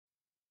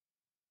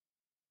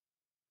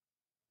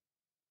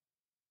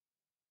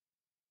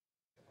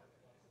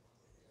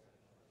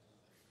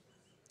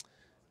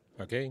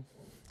Okay,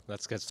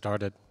 let's get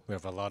started. We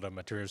have a lot of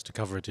materials to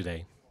cover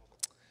today.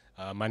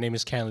 My name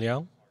is Ken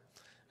Leung.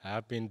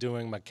 I've been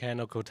doing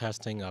mechanical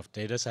testing of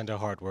data center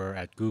hardware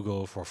at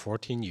Google for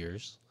 14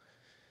 years,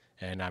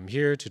 and I'm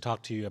here to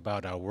talk to you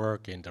about our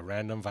work in the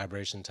random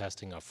vibration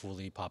testing of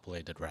fully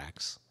populated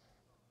racks.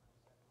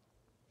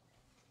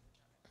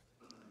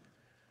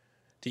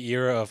 The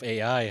era of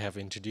AI have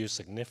introduced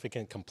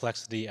significant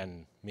complexity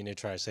and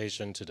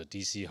miniaturization to the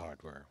DC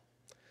hardware.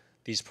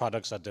 These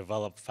products are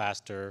developed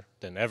faster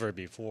than ever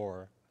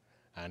before,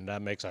 and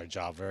that makes our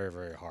job very,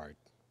 very hard.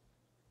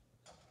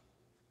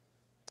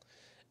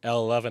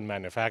 L11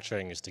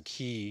 manufacturing is the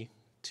key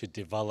to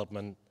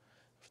development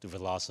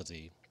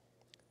velocity.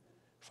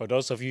 For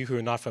those of you who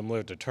are not familiar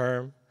with the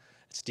term,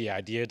 it's the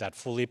idea that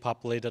fully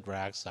populated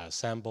racks are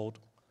assembled,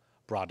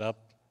 brought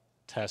up,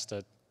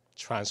 tested,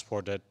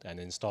 transported, and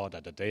installed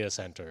at the data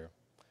center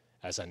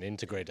as an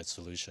integrated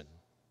solution.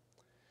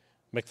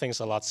 Make things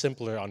a lot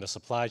simpler on the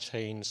supply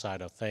chain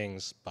side of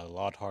things, but a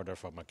lot harder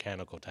for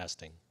mechanical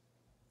testing.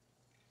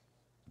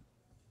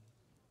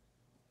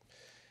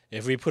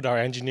 If we put our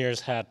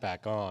engineer's hat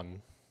back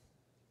on,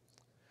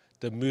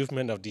 the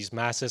movement of these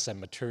masses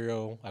and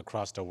material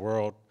across the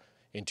world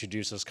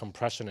introduces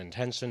compression and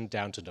tension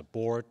down to the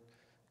board,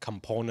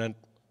 component,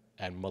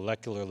 and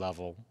molecular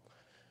level.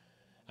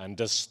 And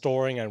this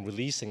storing and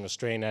releasing of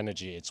strain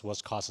energy, it's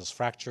what causes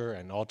fracture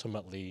and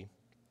ultimately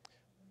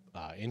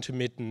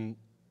intermittent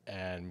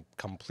and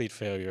complete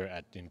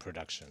failure in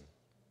production.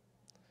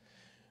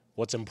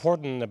 What's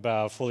important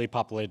about fully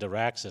populated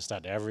racks is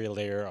that every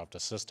layer of the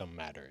system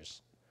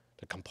matters.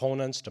 The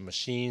components, the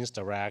machines,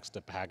 the racks,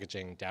 the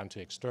packaging, down to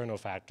external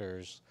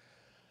factors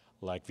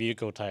like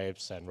vehicle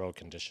types and road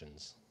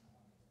conditions.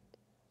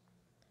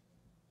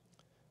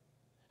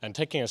 And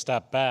taking a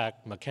step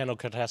back,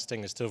 mechanical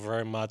testing is still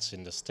very much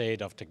in the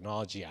state of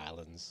technology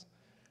islands,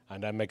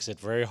 and that makes it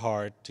very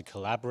hard to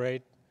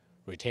collaborate,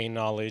 retain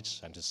knowledge,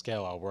 and to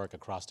scale our work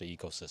across the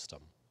ecosystem.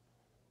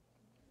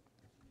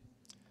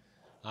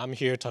 I'm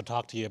here to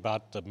talk to you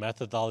about the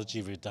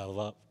methodology we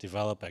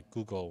developed at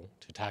Google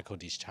to tackle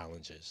these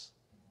challenges.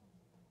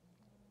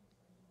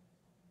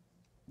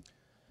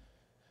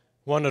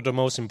 One of the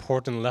most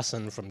important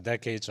lessons from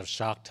decades of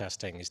shock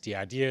testing is the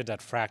idea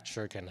that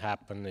fracture can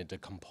happen at the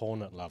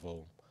component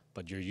level,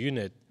 but your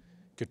unit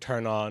could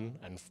turn on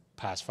and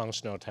pass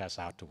functional tests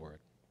afterward.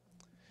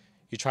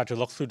 You try to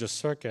look through the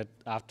circuit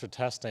after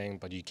testing,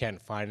 but you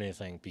can't find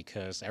anything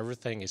because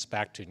everything is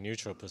back to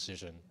neutral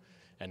position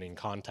and in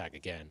contact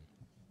again.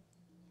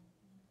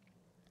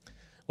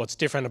 What's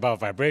different about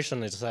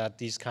vibration is that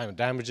these kind of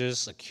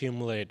damages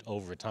accumulate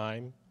over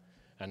time,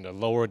 and the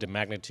lower the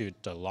magnitude,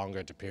 the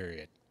longer the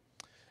period.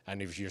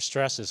 And if your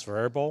stress is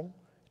variable,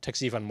 it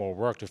takes even more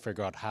work to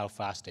figure out how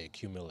fast they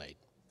accumulate.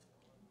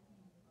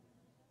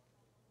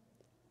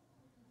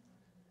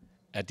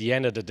 At the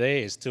end of the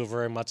day, it's still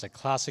very much a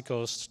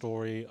classical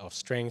story of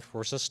strength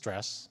versus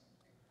stress,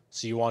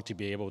 so you want to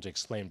be able to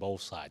explain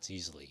both sides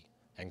easily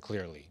and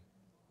clearly.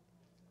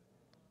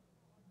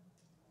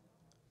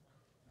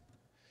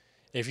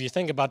 If you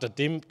think about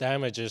the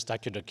damages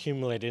that could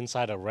accumulate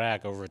inside a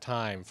rack over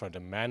time from the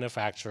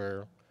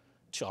manufacturer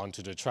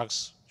onto the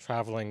trucks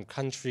traveling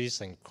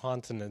countries and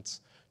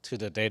continents to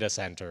the data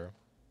center,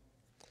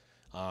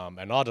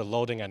 and all the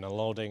loading and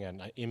unloading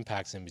and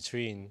impacts in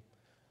between,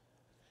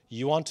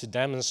 you want to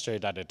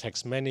demonstrate that it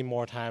takes many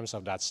more times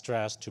of that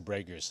stress to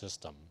break your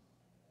system.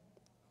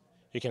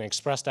 You can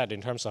express that in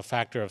terms of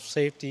factor of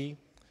safety.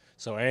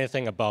 So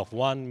anything above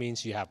 1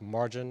 means you have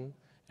margin,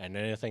 and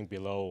anything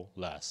below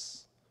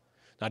less.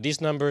 Now these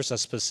numbers are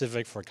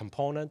specific for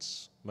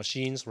components,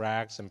 machines,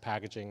 racks, and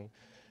packaging,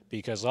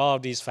 because all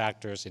of these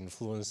factors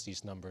influence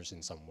these numbers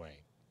in some way.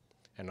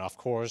 And of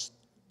course,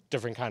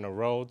 different kind of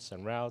roads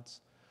and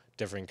routes,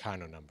 different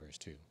kind of numbers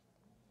too.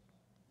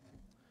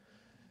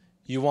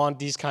 You want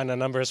these kind of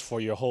numbers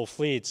for your whole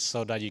fleet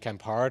so that you can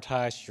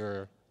prioritize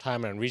your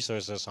time and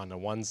resources on the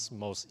ones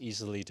most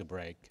easily to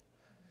break.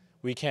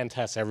 We can't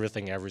test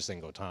everything every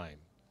single time.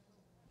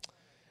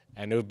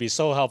 And it would be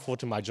so helpful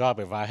to my job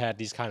if I had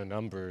these kind of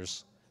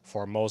numbers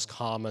for most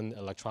common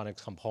electronic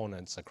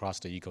components across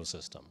the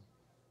ecosystem.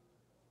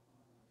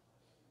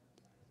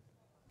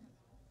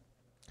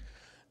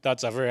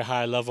 That's a very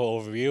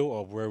high-level overview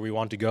of where we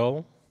want to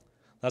go.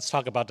 Let's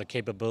talk about the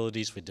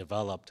capabilities we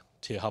developed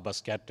to help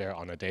us get there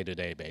on a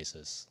day-to-day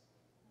basis.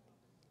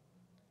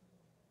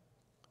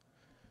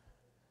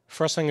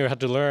 First thing we had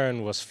to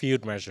learn was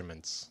field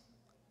measurements.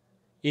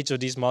 Each of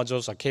these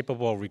modules are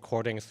capable of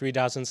recording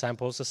 3,000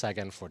 samples a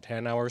second for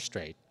 10 hours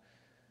straight.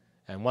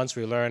 And once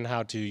we learn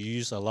how to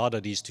use a lot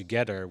of these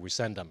together, we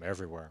send them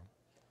everywhere.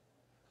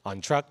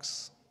 On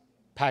trucks,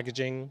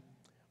 packaging,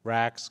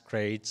 racks,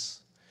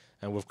 crates,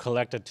 and we've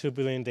collected 2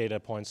 billion data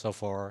points so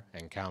far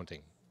and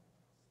counting.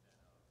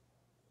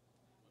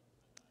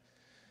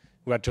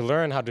 We had to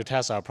learn how to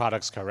test our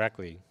products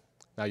correctly.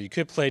 Now you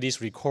could play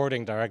these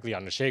recording directly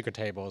on the shaker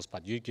tables,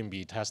 but you can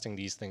be testing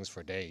these things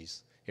for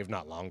days, if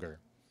not longer.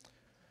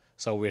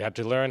 So we had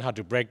to learn how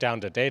to break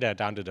down the data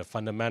down to the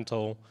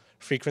fundamental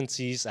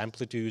frequencies,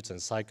 amplitudes, and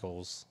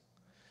cycles.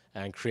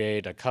 and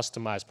create a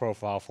customized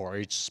profile for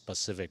each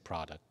specific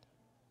product.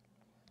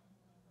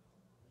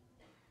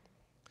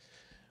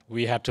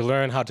 We had to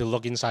learn how to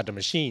look inside the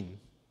machine.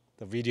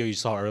 The video you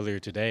saw earlier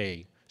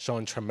today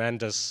showing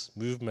tremendous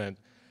movement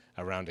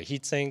around the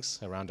heat sinks,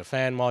 around the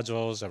fan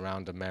modules,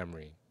 around the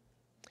memory.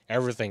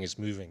 Everything is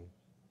moving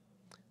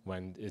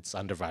when it's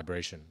under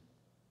vibration.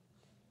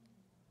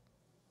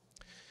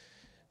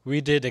 We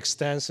did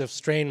extensive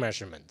strain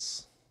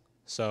measurements.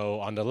 So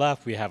on the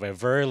left, we have a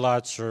very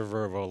large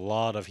server with a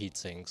lot of heat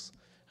sinks,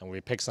 and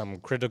we pick some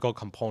critical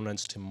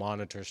components to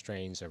monitor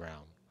strains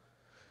around.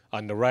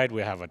 On the right,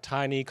 we have a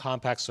tiny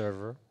compact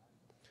server,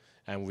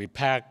 and we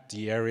pack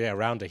the area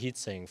around the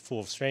heatsink full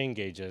of strain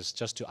gauges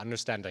just to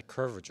understand the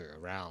curvature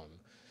around,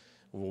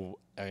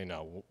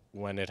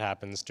 when it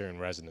happens during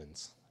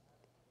resonance.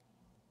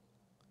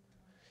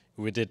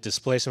 We did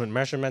displacement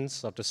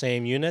measurements of the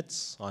same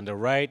units. On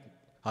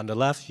the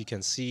left, you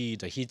can see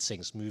the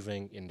heatsinks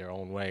moving in their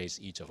own ways,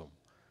 each of them.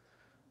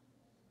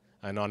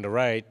 And on the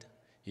right,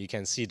 you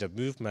can see the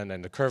movement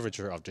and the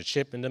curvature of the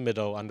chip in the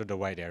middle under the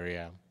white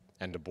area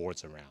and the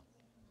boards around.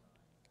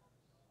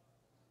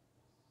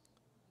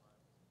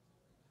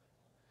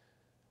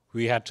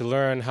 We had to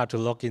learn how to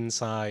look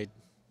inside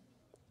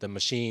the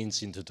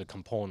machines into the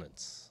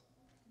components.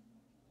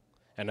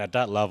 And at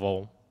that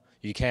level,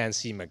 you can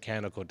see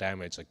mechanical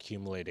damage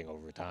accumulating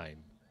over time.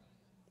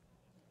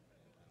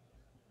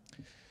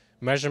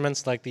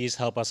 Measurements like these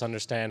help us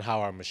understand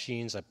how our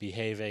machines are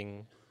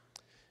behaving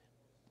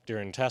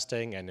during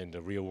testing and in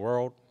the real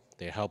world.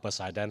 They help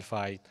us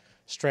identify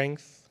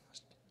strength,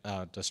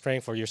 the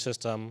strength for your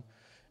system,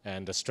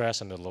 and the stress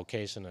and the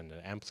location and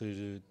the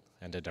amplitude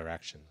and the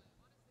direction.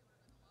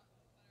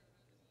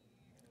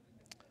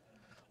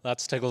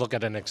 Let's take a look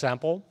at an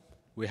example.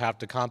 We have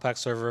the compact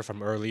server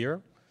from earlier.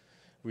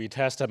 We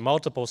tested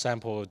multiple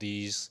samples of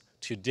these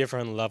to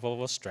different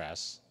levels of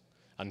stress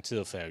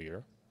until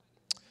failure.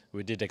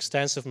 We did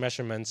extensive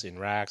measurements in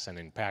racks and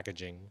in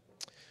packaging.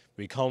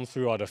 We combed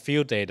through all the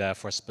field data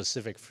for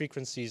specific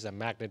frequencies and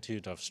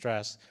magnitude of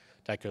stress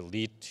that could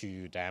lead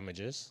to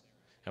damages,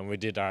 and we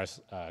did our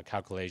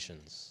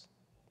calculations.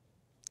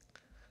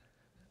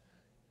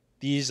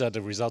 These are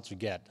the results we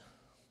get.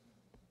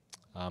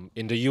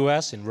 In the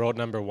US, in road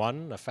number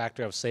 1, a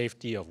factor of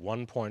safety of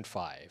 1.5.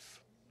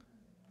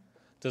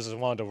 This is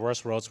one of the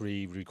worst roads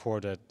we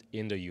recorded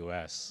in the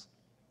US.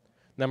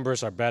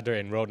 Numbers are better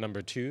in road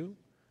number 2,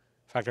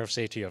 factor of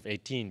safety of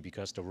 18,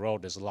 because the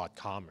road is a lot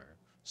calmer.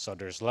 So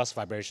there's less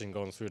vibration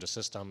going through the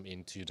system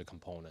into the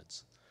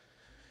components.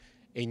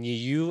 In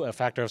EU, a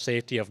factor of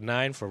safety of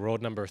 9 for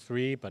road number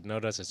 3, but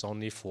notice it's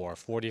only for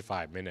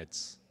 45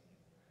 minutes.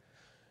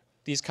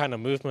 These kind of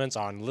movements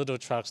are on little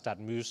trucks that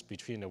moves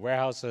between the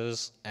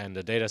warehouses and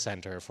the data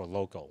center for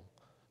local.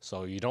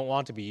 So you don't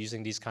want to be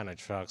using these kind of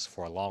trucks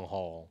for long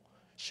haul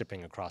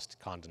shipping across the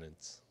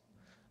continents.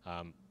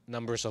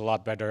 Numbers are a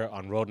lot better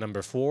on road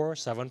number 4,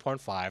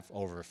 7.5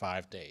 over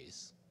 5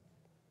 days.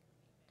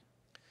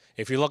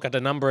 If you look at the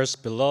numbers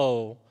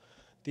below,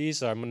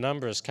 these are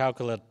numbers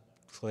calculated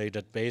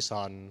based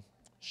on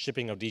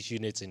shipping of these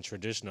units in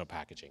traditional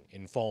packaging,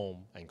 in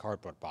foam and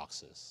cardboard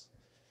boxes.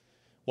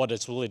 What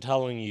it's really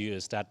telling you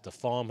is that the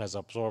foam has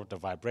absorbed the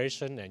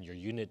vibration and your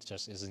unit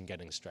just isn't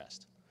getting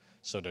stressed.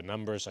 So the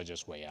numbers are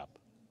just way up.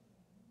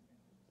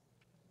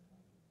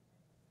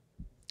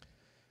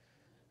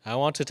 I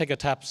want to take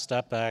a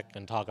step back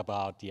and talk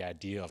about the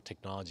idea of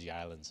technology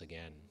islands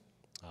again.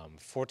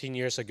 14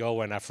 years ago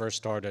when I first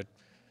started,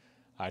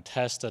 I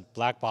tested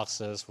black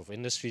boxes with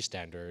industry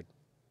standard,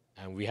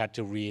 and we had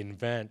to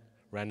reinvent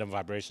random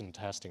vibration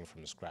testing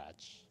from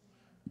scratch.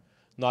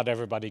 Not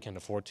everybody can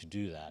afford to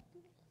do that.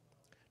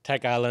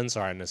 Tech islands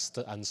are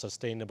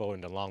unsustainable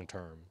in the long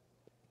term.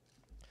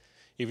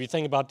 If you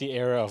think about the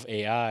era of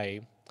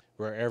AI,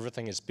 where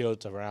everything is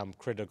built around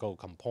critical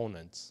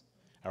components,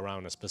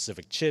 around a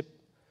specific chip,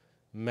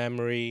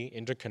 memory,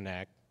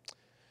 interconnect,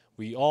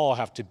 we all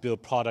have to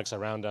build products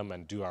around them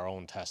and do our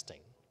own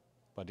testing.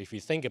 But if you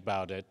think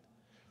about it,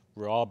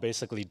 we're all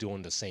basically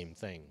doing the same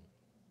thing.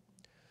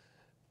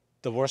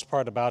 The worst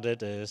part about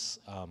it is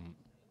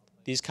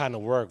these kind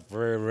of work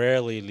very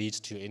rarely leads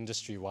to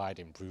industry-wide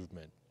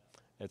improvement.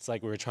 It's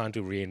like we're trying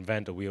to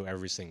reinvent the wheel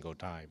every single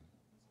time.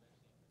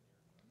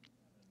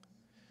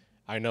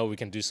 I know we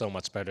can do so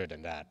much better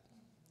than that.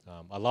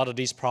 A lot of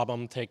these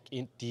problems take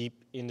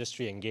deep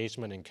industry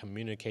engagement and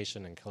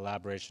communication and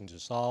collaboration to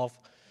solve,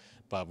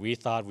 but we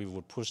thought we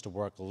would push the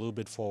work a little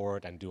bit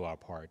forward and do our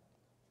part.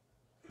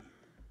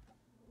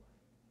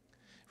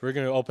 We're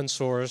going to open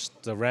source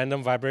the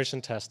random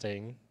vibration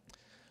testing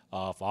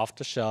of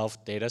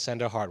off-the-shelf data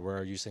center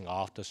hardware using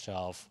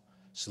off-the-shelf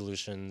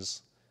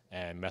solutions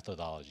and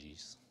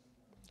methodologies.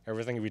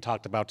 Everything we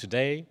talked about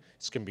today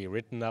is going to be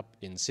written up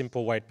in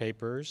simple white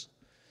papers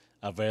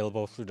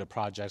available through the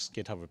project's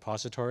GitHub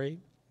repository.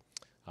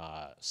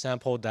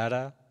 Sample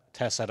data,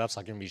 test setups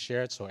are going to be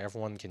shared so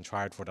everyone can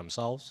try it for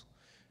themselves.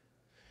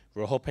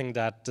 We're hoping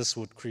that this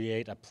would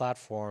create a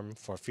platform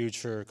for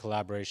future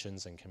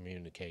collaborations and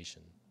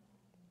communication.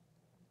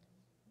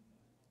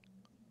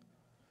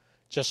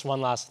 Just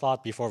one last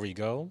thought before we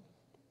go.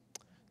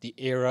 The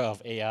era of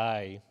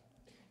AI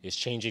is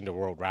changing the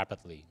world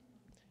rapidly.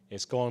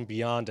 It's going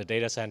beyond the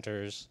data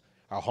centers,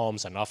 our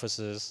homes and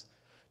offices,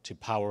 to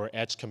power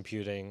edge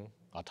computing,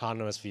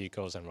 autonomous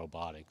vehicles, and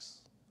robotics.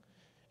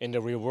 In the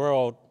real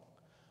world,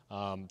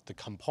 the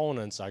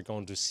components are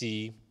going to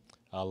see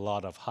a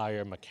lot of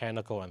higher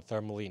mechanical and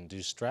thermally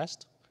induced stress.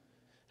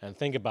 And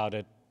think about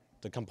it,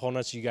 the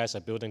components you guys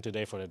are building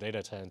today for the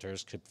data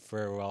centers could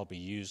very well be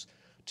used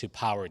to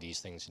power these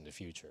things in the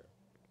future.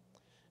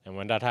 And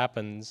when that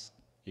happens,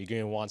 you're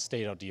going to want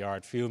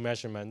state-of-the-art field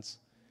measurements,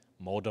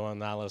 modal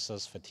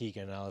analysis, fatigue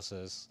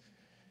analysis.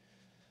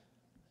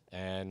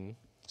 And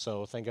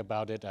so think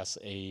about it as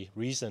a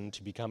reason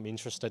to become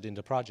interested in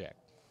the project.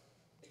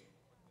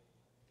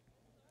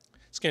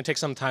 It's going to take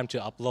some time to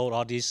upload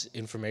all this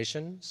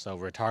information, so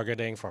we're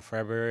targeting for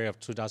February of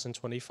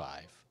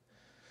 2025.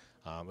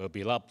 It will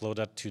be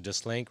uploaded to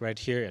this link right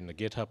here in the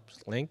GitHub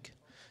link.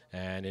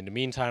 And in the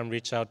meantime,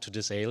 reach out to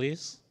this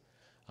alias.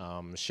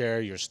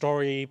 Share your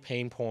story,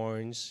 pain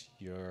points,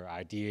 your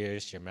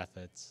ideas, your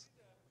methods.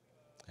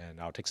 And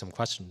I'll take some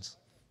questions.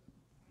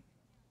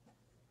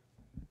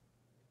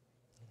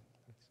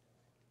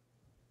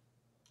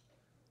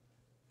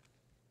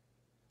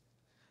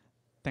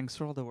 Thanks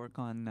for all the work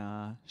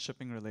on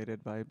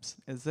shipping-related vibes.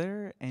 Is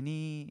there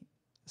any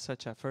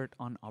such effort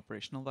on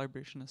operational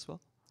vibration as well?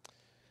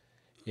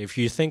 If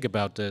you think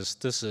about this,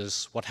 this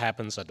is what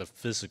happens at the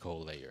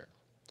physical layer.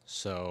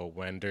 So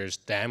when there's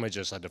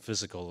damages at the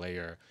physical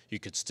layer, you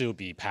could still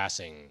be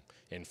passing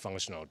in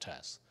functional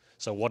tests.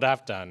 So what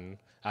I've done,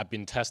 I've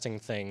been testing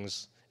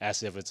things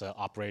as if it's an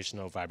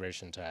operational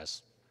vibration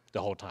test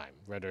the whole time,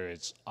 whether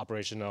it's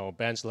operational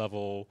bench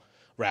level,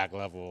 rack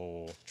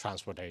level,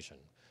 transportation.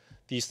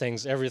 These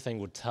things, everything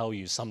would tell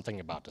you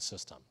something about the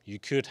system. You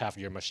could have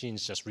your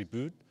machines just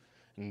reboot,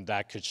 and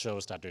that could show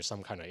us that there's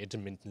some kind of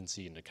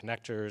intermittency in the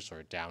connectors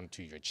or down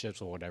to your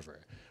chips or whatever,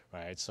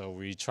 right? So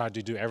we try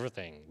to do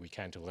everything we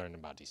can to learn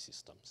about these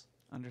systems.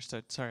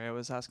 Understood. Sorry, I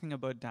was asking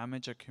about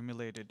damage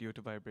accumulated due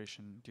to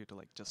vibration, due to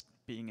like just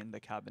being in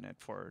the cabinet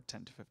for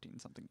 10 to 15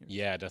 something years.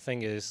 Yeah, the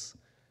thing is,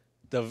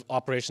 the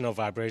operational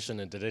vibration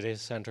in the data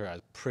center are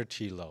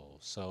pretty low.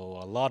 So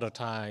a lot of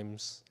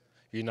times,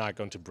 you're not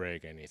going to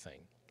break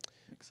anything.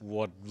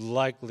 What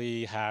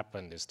likely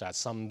happened is that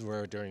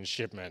somewhere during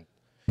shipment,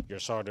 your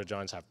solder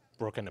joints have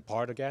broken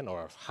apart again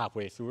or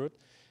halfway through it.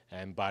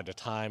 And by the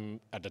time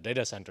at the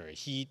data center,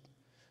 heat,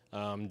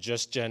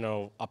 just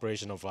general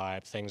operational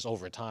vibe, things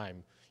over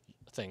time,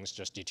 things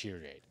just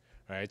deteriorate,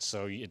 right?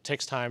 So it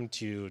takes time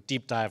to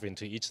deep dive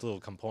into each little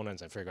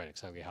components and figure out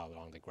exactly how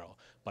long they grow.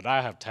 But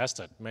I have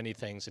tested many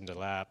things in the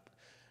lab,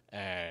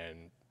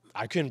 and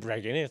I couldn't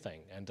break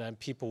anything. And then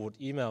people would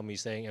email me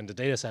saying, in the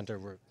data center,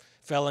 we're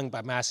failing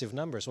by massive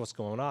numbers, what's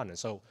going on? And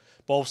so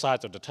both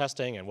sides of the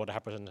testing and what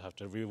happens have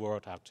to real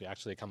world have to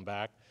actually come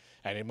back.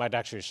 And it might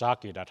actually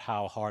shock you that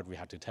how hard we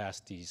have to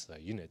test these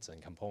units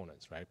and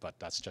components, right? But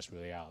that's just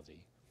reality.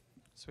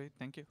 Sweet,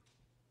 thank you.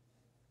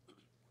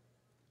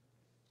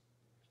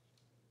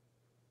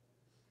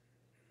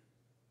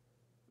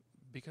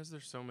 Because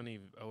there's so many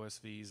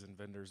OSVs and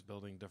vendors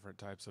building different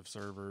types of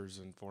servers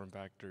and form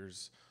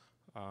factors,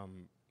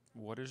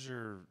 what is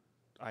your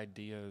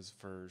ideas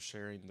for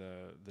sharing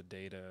the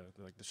data,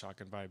 like the shock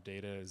and vibe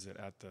data? Is it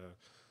at the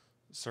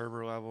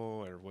server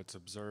level or what's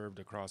observed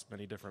across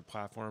many different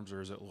platforms, or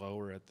is it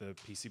lower at the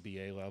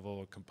PCBA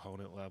level,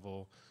 component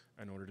level,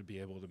 in order to be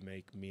able to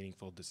make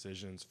meaningful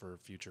decisions for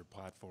future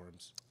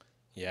platforms?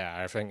 Yeah,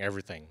 I think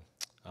everything.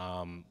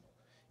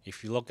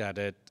 If you look at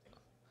it,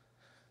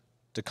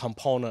 the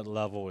component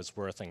level is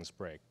where things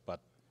break. But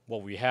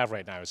what we have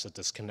right now is a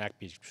disconnect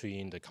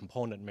between the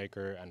component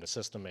maker and the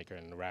system maker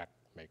and the rack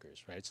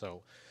makers, right?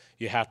 So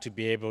you have to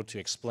be able to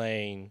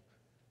explain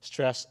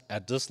stress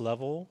at this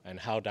level and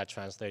how that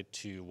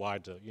translates to why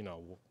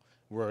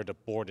where the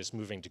board is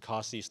moving to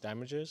cause these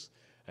damages,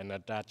 and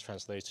that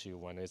translates to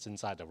when it's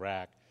inside the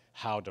rack,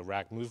 how the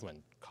rack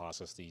movement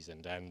causes these,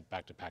 and then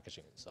back to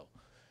packaging. So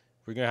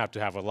we're going to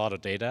have a lot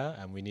of data,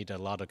 and we need a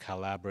lot of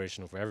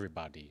collaboration with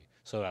everybody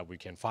so that we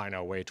can find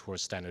our way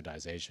towards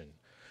standardization.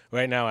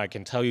 Right now, I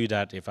can tell you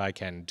that if I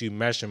can do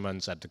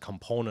measurements at the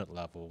component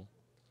level,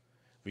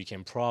 we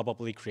can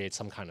probably create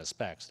some kind of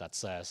specs that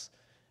says,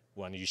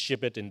 when you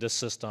ship it in this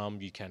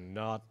system, you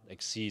cannot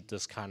exceed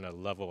this kind of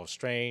level of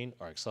strain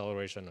or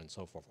acceleration and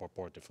so forth for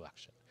board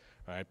deflection,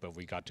 right? But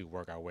we got to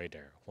work our way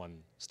there one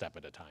step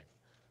at a time.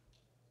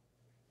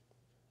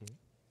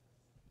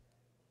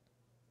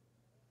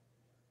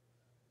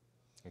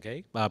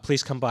 Okay,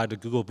 please come by the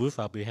Google booth.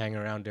 I'll be hanging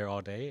around there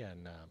all day,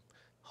 and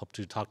hope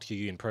to talk to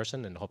you in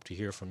person and hope to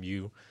hear from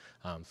you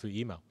through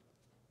email.